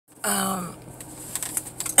Um,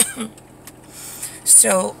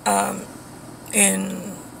 so,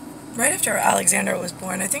 in right after Alexander was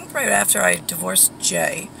born, I think right after I divorced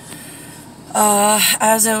Jay,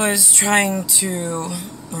 as I was trying to,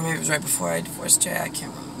 or maybe it was right before I divorced Jay, I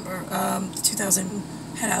can't remember. 2000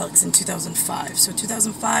 had Alex in 2005, so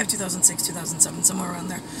 2005, 2006, 2007, somewhere around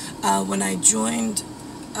there. When I joined,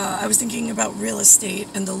 I was thinking about real estate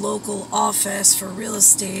and the local office for real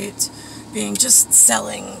estate being just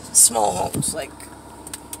selling small homes, like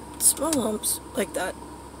small homes like that.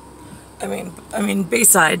 I mean,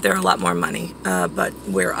 Bayside, they're a lot more money, but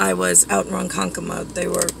where I was out in Ronkonkoma, they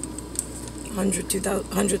were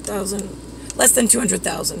 100,000, less than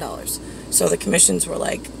 $200,000. So the commissions were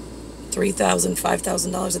like $3,000,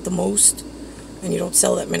 $5,000 at the most, and you don't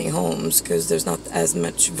sell that many homes because there's not as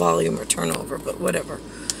much volume or turnover. But whatever.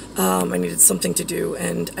 I needed something to do,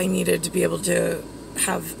 and I needed to be able to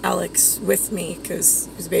have Alex with me because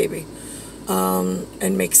he's a baby,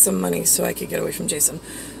 and make some money so I could get away from Jason.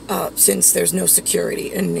 Since there's no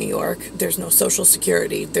security in New York, there's no social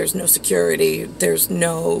security, there's no security, there's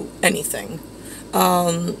no anything.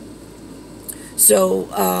 The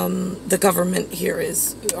government here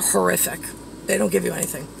is horrific. They don't give you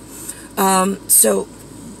anything.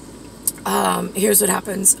 Here's what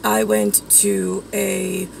happens. I went to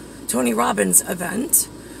a Tony Robbins event.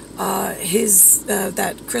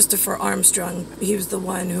 That Christopher Armstrong, he was the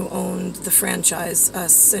one who owned the franchise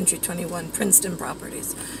Century 21 Princeton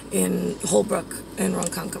Properties in Holbrook and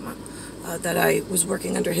Ronkonkoma, that I was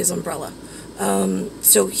working under his umbrella.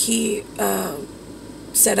 So he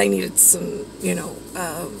said I needed some, he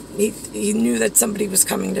knew that somebody was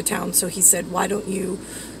coming to town, so he said, why don't you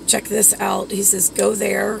check this out? He says, go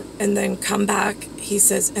there and then come back, he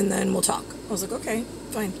says, and then we'll talk. I was like, okay,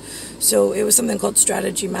 fine. So it was something called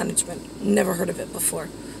strategy management. Never heard of it before.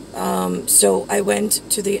 So I went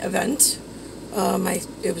to the event.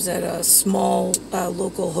 It was at a small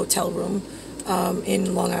local hotel room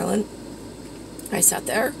in Long Island. I sat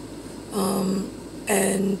there.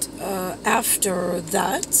 And after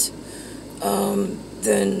that,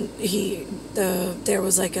 then there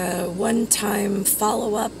was like a one-time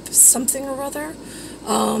follow-up something or other.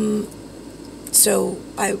 So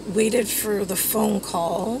I waited for the phone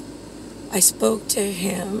call. I spoke to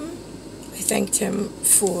him. I thanked him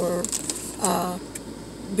for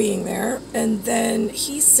being there. And then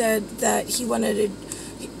he said that he wanted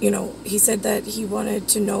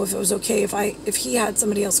to know if it was okay if he had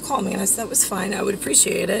somebody else call me. And I said that was fine. I would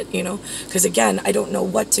appreciate it, because again, I don't know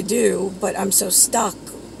what to do, but I'm so stuck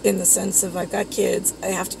in the sense of I've got kids, I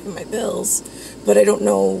have to pay my bills, but I don't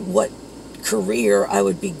know what career I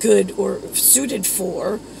would be good or suited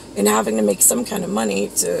for, and having to make some kind of money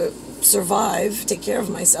to survive, take care of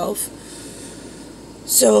myself.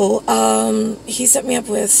 So he set me up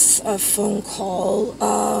with a phone call.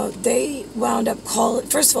 They wound up calling.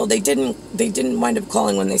 First of all, they didn't wind up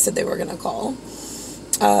calling when they said they were going to call.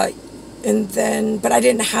 And then, but I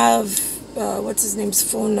didn't have what's his name's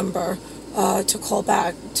phone number to call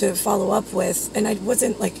back to follow up with, and I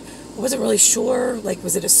wasn't really sure,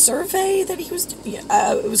 was it a survey that he was doing?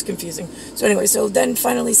 It was confusing. So anyway, so then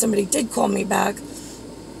finally somebody did call me back,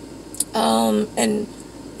 and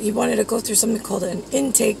he wanted to go through something called an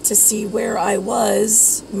intake to see where I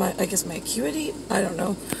was, I guess my acuity, I don't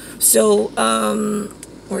know. So,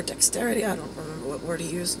 or dexterity, I don't remember what word he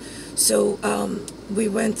used. So, we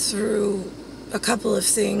went through a couple of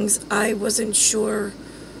things. I wasn't sure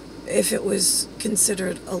if it was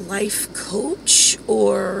considered a life coach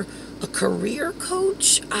or a career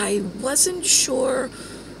coach. I wasn't sure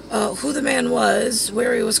who the man was,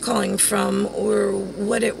 where he was calling from, or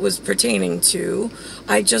what it was pertaining to.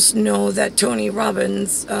 I just know that Tony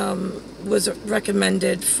Robbins was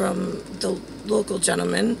recommended from the local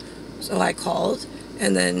gentleman, so I called,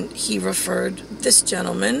 and then he referred this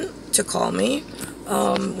gentleman to call me,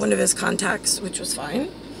 one of his contacts, which was fine.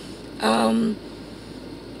 And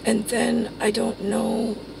then I don't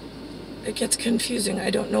know, it gets confusing. I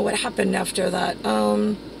don't know what happened after that.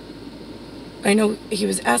 I know he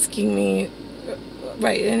was asking me,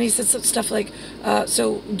 right, and he said some stuff like,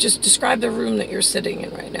 so just describe the room that you're sitting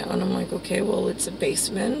in right now. And I'm like, okay, well, it's a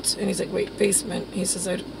basement. And he's like, wait, basement? He says,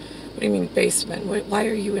 what do you mean basement? Why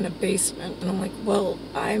are you in a basement? And I'm like, well,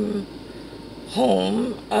 I'm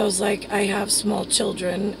home. I was like, I have small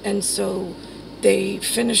children, and so they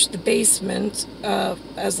finished the basement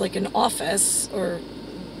as like an office or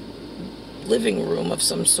living room of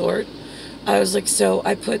some sort. I was like, so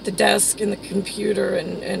I put the desk and the computer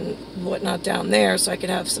and whatnot down there so I could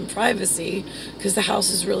have some privacy, because the house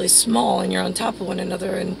is really small and you're on top of one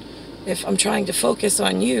another, and if I'm trying to focus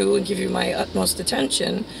on you and give you my utmost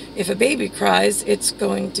attention, if a baby cries, it's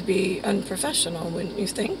going to be unprofessional, wouldn't you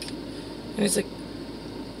think? And he's like,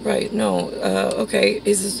 right, no, okay,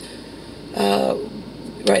 is this,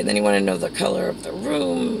 right, and then he wanted to know the color of the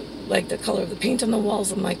room, like the color of the paint on the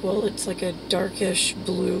walls. I'm like, well, it's like a darkish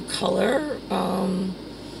blue color,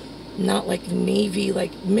 not like navy,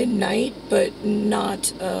 like midnight, but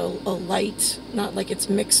not a light, not like it's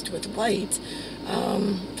mixed with white.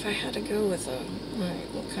 If I had to go with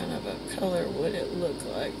what kind of a color would it look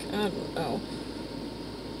like? I don't know.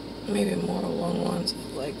 Maybe more along lines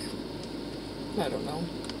of like, I don't know.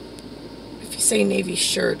 If you say navy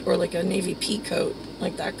shirt or like a navy pea coat,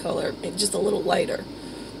 like that color, just a little lighter.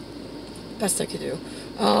 Best I could do.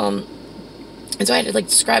 And so I had to like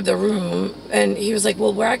describe the room, and he was like,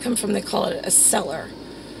 well, where I come from, they call it a cellar.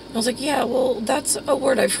 I was like, yeah, well, that's a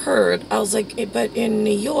word I've heard. I was like, but in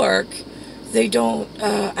New York, they don't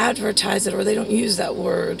advertise it, or they don't use that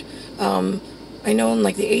word. I know in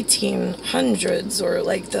like the 1800s or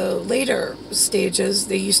like the later stages,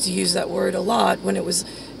 they used to use that word a lot when it was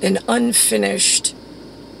an unfinished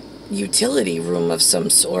utility room of some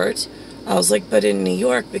sort. I was like, but in New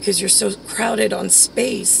York, because you're so crowded on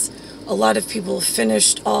space, a lot of people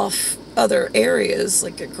finished off other areas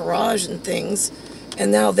like a garage and things,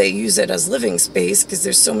 and now they use it as living space because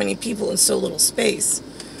there's so many people in so little space.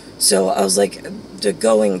 So I was like, the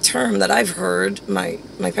going term that I've heard, my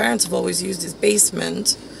parents have always used is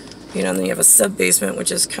basement, and then you have a sub-basement,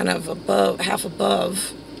 which is kind of above, half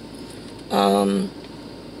above. But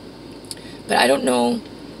I don't know,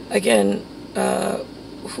 again,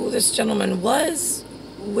 who this gentleman was,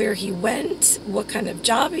 where he went, what kind of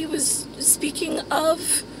job he was speaking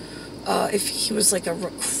of, if he was like a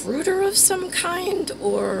recruiter of some kind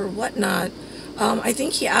or whatnot. I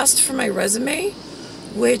think he asked for my resume,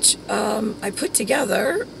 which I put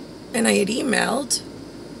together and I had emailed.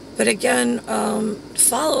 But again,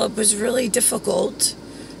 follow-up was really difficult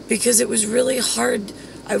because it was really hard.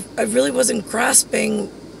 I really wasn't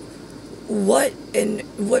grasping what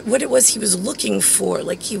it was he was looking for.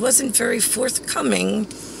 Like, he wasn't very forthcoming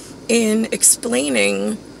in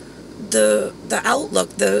explaining the outlook,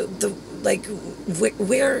 the like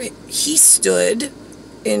where he stood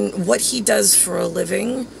in what he does for a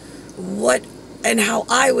living, and how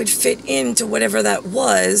I would fit into whatever that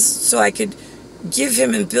was, so I could give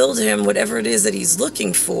him and build him whatever it is that he's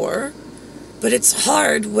looking for. But it's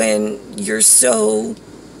hard when you're so,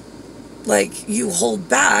 like, you hold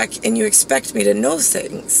back and you expect me to know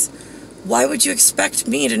things. Why would you expect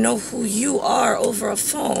me to know who you are over a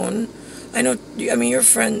phone? I mean, you're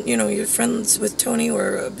friends with Tony,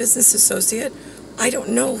 or a business associate. I don't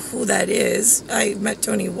know who that is. I met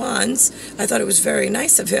Tony once. I thought it was very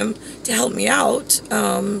nice of him to help me out,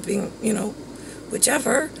 being,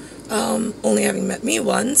 whichever, only having met me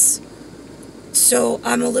once. So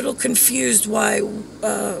I'm a little confused why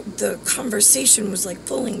the conversation was like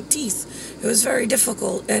pulling teeth. It was very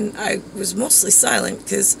difficult, and I was mostly silent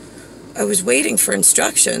because I was waiting for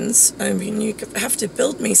instructions. I mean, you have to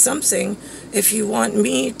build me something if you want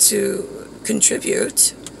me to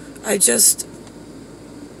contribute.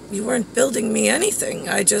 You weren't building me anything.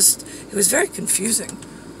 It was very confusing.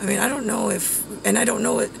 I mean, I don't know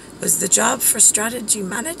it was the job for strategy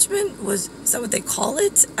management. Is that what they call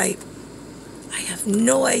it? I have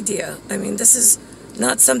no idea. I mean, this is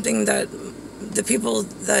not something that the people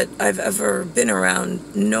that I've ever been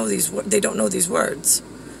around know they don't know these words.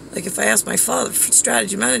 Like, if I asked my father for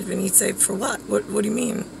strategy management, he'd say, for what? What do you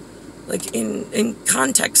mean? Like, in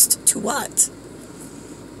context to what?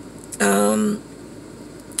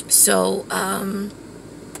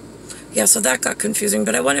 So that got confusing,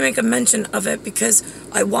 but I want to make a mention of it because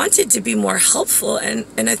I wanted to be more helpful, and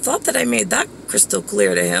I thought that I made that crystal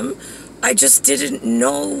clear to him. I just didn't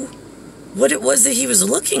know what it was that he was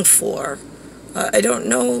looking for. I don't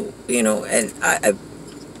know, and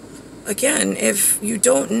again, if you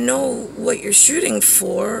don't know what you're shooting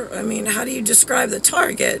for, I mean, how do you describe the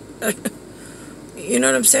target? You know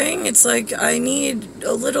what I'm saying? It's like, I need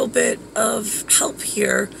a little bit of help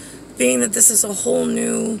here, being that this is a whole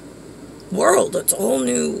new world. It's a whole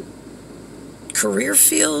new career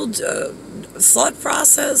field, thought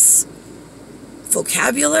process,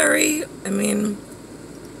 vocabulary. I mean,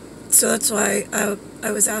 so that's why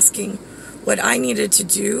I was asking what I needed to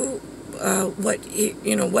do,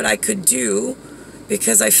 what I could do,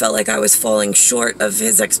 because I felt like I was falling short of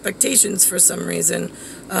his expectations for some reason.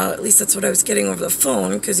 At least that's what I was getting over the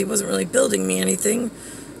phone, because he wasn't really building me anything.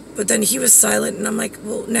 But then he was silent, and I'm like,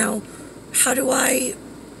 well, now, how do I,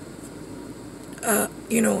 I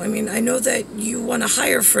mean, I know that you want to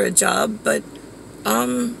hire for a job, but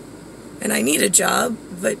and I need a job,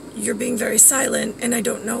 but you're being very silent, and I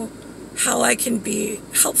don't know how I can be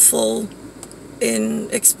helpful in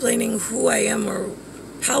explaining who I am or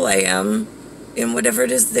how I am in whatever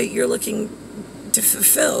it is that you're looking to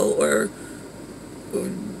fulfill or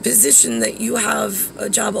position that you have a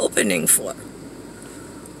job opening for.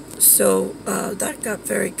 So that got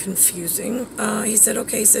very confusing. He said,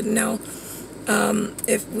 okay, he said, now,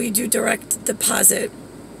 if we do direct deposit,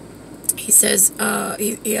 he says,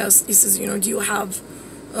 he says, you know, do you have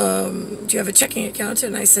a checking account?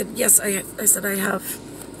 And I said, yes, I said, I have.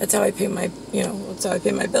 That's how I pay my, that's how I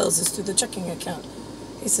pay my bills, is through the checking account.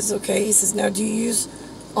 He says, okay. He says, now, do you use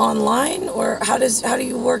online, or how do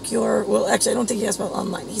you work your, well, actually, I don't think he asked about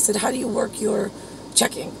online. He said, how do you work your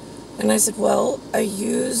checking? And I said, well, I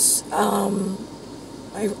use,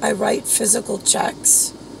 I write physical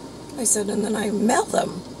checks. I said, and then I mail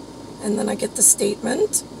them. And then I get the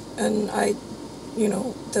statement, and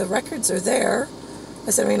the records are there. I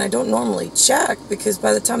said, I mean, I don't normally check, because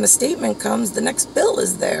by the time the statement comes, the next bill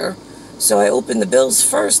is there. So I open the bills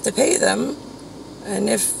first to pay them, and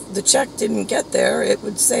if the check didn't get there, it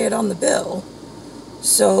would say it on the bill.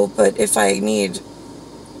 So, but if I need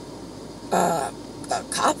a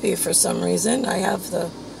copy for some reason, I have the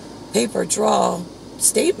paper draw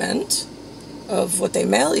statement of what they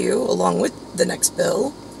mail you along with the next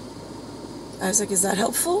bill. I was like, is that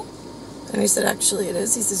helpful? And he said, actually it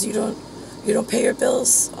is. He says, you don't pay your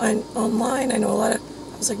bills online. I know a lot of,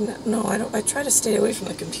 I was like, no, I don't. I try to stay away from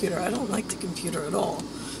the computer. I don't like the computer at all,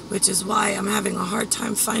 which is why I'm having a hard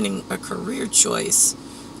time finding a career choice,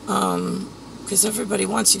 because everybody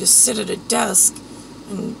wants you to sit at a desk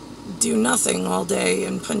and do nothing all day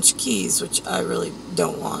and punch keys, which I really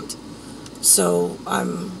don't want. So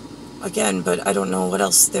but I don't know what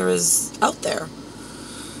else there is out there.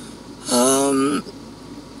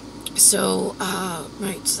 So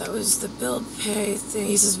that was the bill pay thing.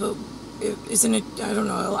 He says, well, isn't it, I don't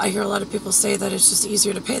know, I hear a lot of people say that it's just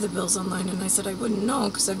easier to pay the bills online, and I said, I wouldn't know,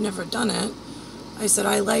 because I've never done it. I said,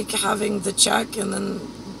 I like having the check, and then,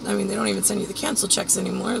 I mean, they don't even send you the cancel checks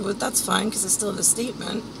anymore, but that's fine, because I still have the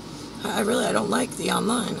statement. I don't like the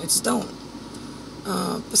online. I just don't.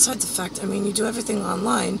 Besides the fact, I mean, you do everything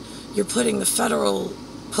online. You're putting the federal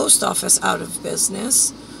post office out of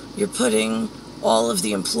business. You're putting all of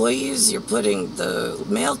the employees. You're putting the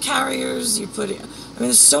mail carriers. I mean,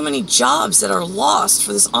 there's so many jobs that are lost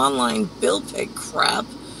for this online bill pay crap.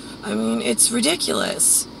 I mean, it's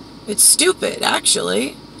ridiculous. It's stupid,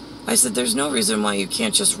 actually. I said, there's no reason why you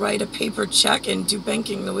can't just write a paper check and do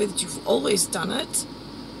banking the way that you've always done it.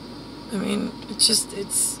 I mean,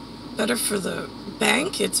 it's better for the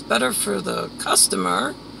bank, it's better for the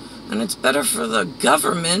customer, and it's better for the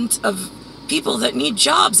government of people that need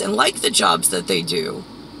jobs and like the jobs that they do.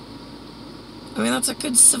 I mean, that's a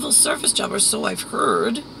good civil service job, or so I've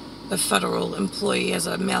heard. A federal employee as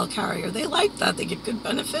a mail carrier, they like that. They get good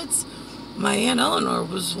benefits. My Aunt Eleanor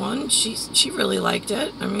was one. She really liked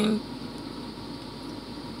it. I mean,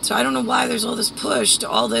 so I don't know why there's all this push to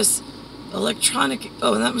all this electronic.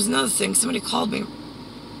 Oh, and that was another thing. Somebody called me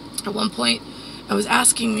at one point and was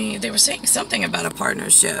asking me, they were saying something about a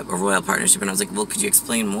partnership, a royal partnership, and I was like, well, could you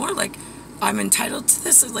explain more? Like, I'm entitled to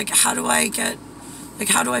this? Like, how do I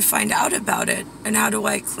find out about it? And how do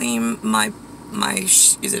I claim my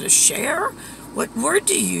is it a share? What word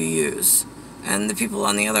do you use? And the people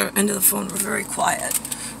on the other end of the phone were very quiet.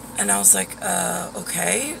 And I was like,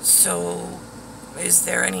 okay, so is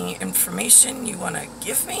there any information you want to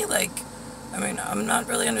give me? Like, I mean, I'm not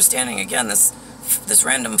really understanding, again, this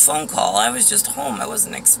random phone call. I was just home. I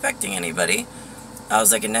wasn't expecting anybody. I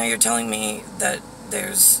was like, and now you're telling me that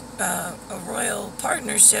there's a royal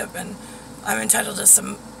partnership and I'm entitled to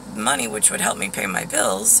some money which would help me pay my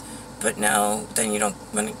bills, but now then you don't,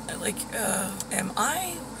 am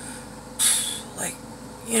I, like,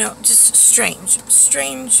 just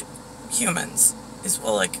strange humans is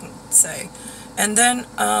all I can say. And then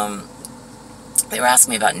they were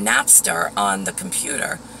asking me about Napster on the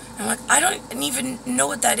computer. And I'm like, I don't even know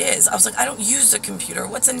what that is. I was like, I don't use a computer.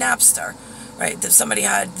 What's a Napster? Right, that somebody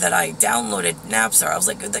had, that I downloaded Napster. I was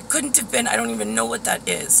like, that couldn't have been, I don't even know what that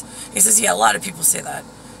is. He says, yeah, a lot of people say that.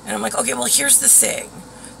 And I'm like, okay, well, here's the thing.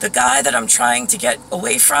 The guy that I'm trying to get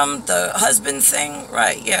away from, the husband thing,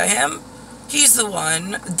 right, yeah, him, he's the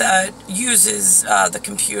one that uses the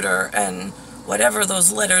computer and whatever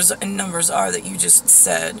those letters and numbers are that you just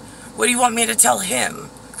said. What do you want me to tell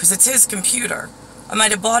him? Because it's his computer. I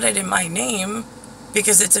might have bought it in my name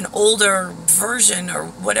because it's an older version or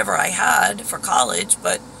whatever I had for college,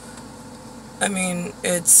 but I mean,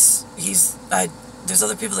 there's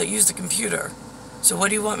other people that use the computer. So what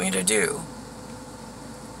do you want me to do?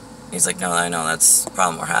 He's like, no, I know, that's the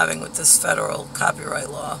problem we're having with this federal copyright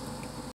law.